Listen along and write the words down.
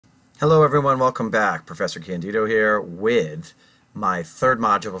Hello everyone, welcome back. Professor Candido here with my third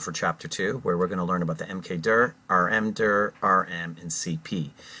module for Chapter 2, where we're going to learn about the mkdir, rmdir, rm, and cp.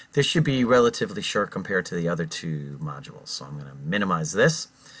 This should be relatively short compared to the other two modules, so I'm going to minimize this,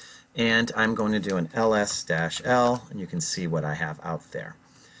 and I'm going to do an ls-l, and you can see what I have out there.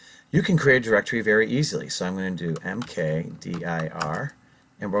 You can create a directory very easily, so I'm going to do mkdir,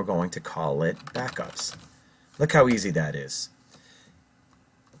 and we're going to call it backups. Look how easy that is.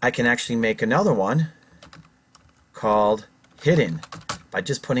 I can actually make another one called hidden by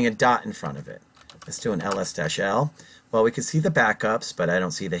just putting a dot in front of it. Let's do an ls-l. Well, we can see the backups, but I don't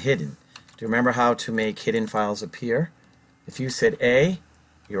see the hidden. Do you remember how to make hidden files appear? If you said A,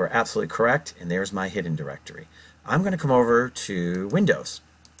 you are absolutely correct, and there's my hidden directory. I'm going to come over to Windows,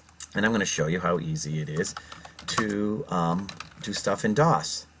 and I'm going to show you how easy it is to do stuff in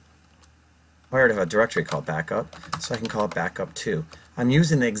DOS. I already have a directory called backup, so I can call it backup 2. I'm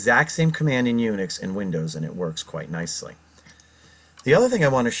using the exact same command in Unix and Windows, and it works quite nicely. The other thing I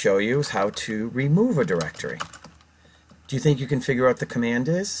want to show you is how to remove a directory. Do you think you can figure out what the command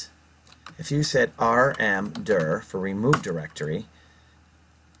is? If you said rmdir for remove directory,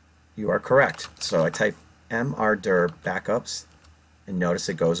 you are correct. So I type mkdir backups, and notice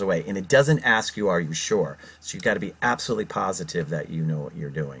it goes away. And it doesn't ask you, are you sure? So you've got to be absolutely positive that you know what you're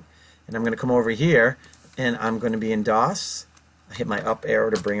doing. And I'm going to come over here, and I'm going to be in DOS. I hit my up arrow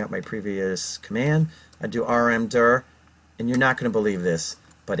to bring up my previous command. I do rmdir, and you're not going to believe this,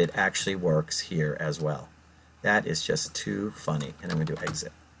 but it actually works here as well. That is just too funny. And I'm going to do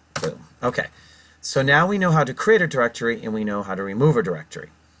exit. Boom. Okay. So now we know how to create a directory, and we know how to remove a directory.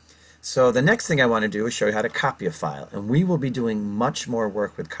 So the next thing I want to do is show you how to copy a file. And we will be doing much more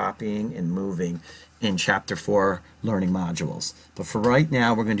work with copying and moving in Chapter 4 learning modules. But for right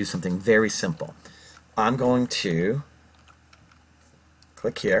now, we're going to do something very simple. I'm going to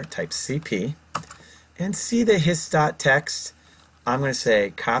click here, type cp, and see the hist.txt. I'm going to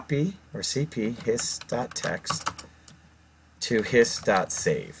say copy, or cp, hist.txt to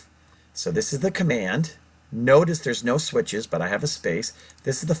hist.save. So this is the command. Notice there's no switches, but I have a space.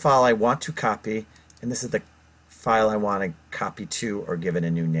 This is the file I want to copy, and this is the file I want to copy to or give it a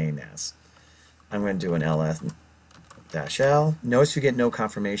new name as. I'm going to do an ls-l. Notice you get no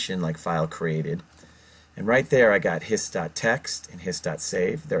confirmation like file created. And right there I got hist.txt and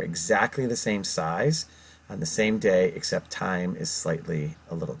hist.save. They're exactly the same size on the same day, except time is slightly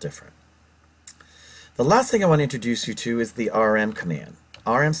a little different. The last thing I want to introduce you to is the rm command.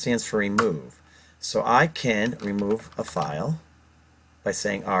 Rm stands for remove. So I can remove a file by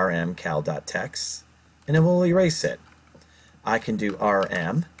saying rmcal.txt, and it will erase it. I can do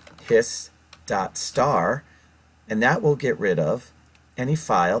rm hist.star, and that will get rid of any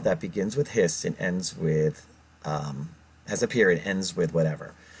file that begins with hist and ends with, has a period, ends with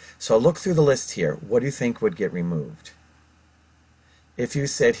whatever. So look through the list here. What do you think would get removed? If you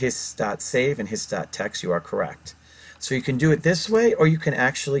said hist.save and hist.txt, you are correct. So you can do it this way, or you can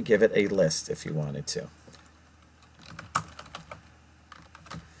actually give it a list if you wanted to.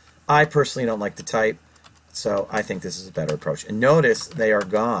 I personally don't like to type, so I think this is a better approach. And notice they are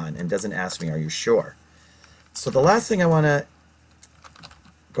gone and doesn't ask me, are you sure? So the last thing I want to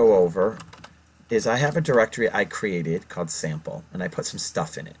go over is I have a directory I created called sample, and I put some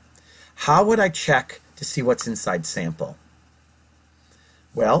stuff in it. How would I check to see what's inside sample?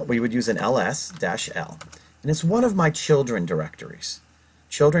 Well, we would use an ls-l. And it's one of my children directories.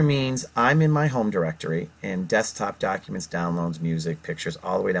 Children means I'm in my home directory, and desktop documents, downloads, music, pictures,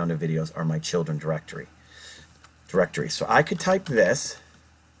 all the way down to videos are my children directory. So I could type this,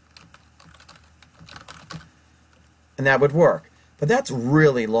 and that would work. But that's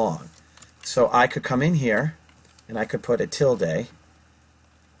really long. So I could come in here, and I could put a tilde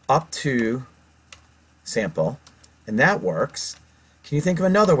up to sample, and that works. Can you think of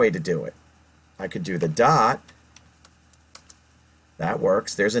another way to do it? I could do the dot. That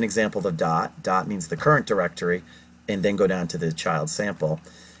works. There's an example of the dot. Dot means the current directory, and then go down to the child sample.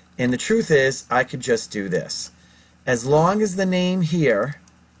 And the truth is, I could just do this. As long as the name here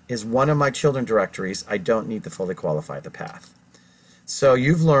is one of my children directories, I don't need to fully qualify the path. So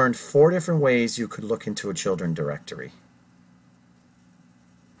you've learned 4 different ways you could look into a children directory.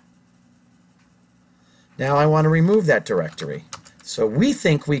 Now I want to remove that directory. So we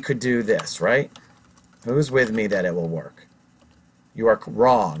think we could do this, right? Who's with me that it will work? You are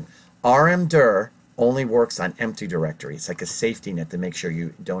wrong. rmdir only works on empty directories. It's like a safety net to make sure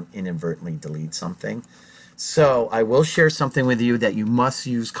you don't inadvertently delete something. So I will share something with you that you must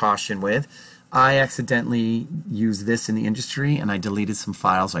use caution with. I accidentally used this in the industry, and I deleted some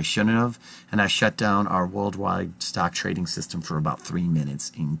files I shouldn't have, and I shut down our worldwide stock trading system for about 3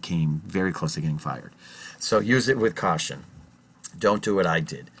 minutes and came very close to getting fired. So use it with caution. Don't do what I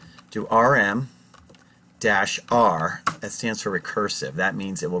did. Do rm-r, that stands for recursive. That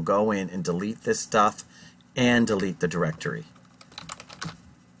means it will go in and delete this stuff and delete the directory.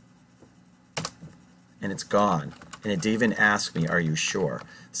 And it's gone. And it even asked me, are you sure?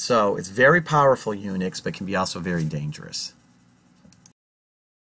 So it's very powerful Unix, but can be also very dangerous.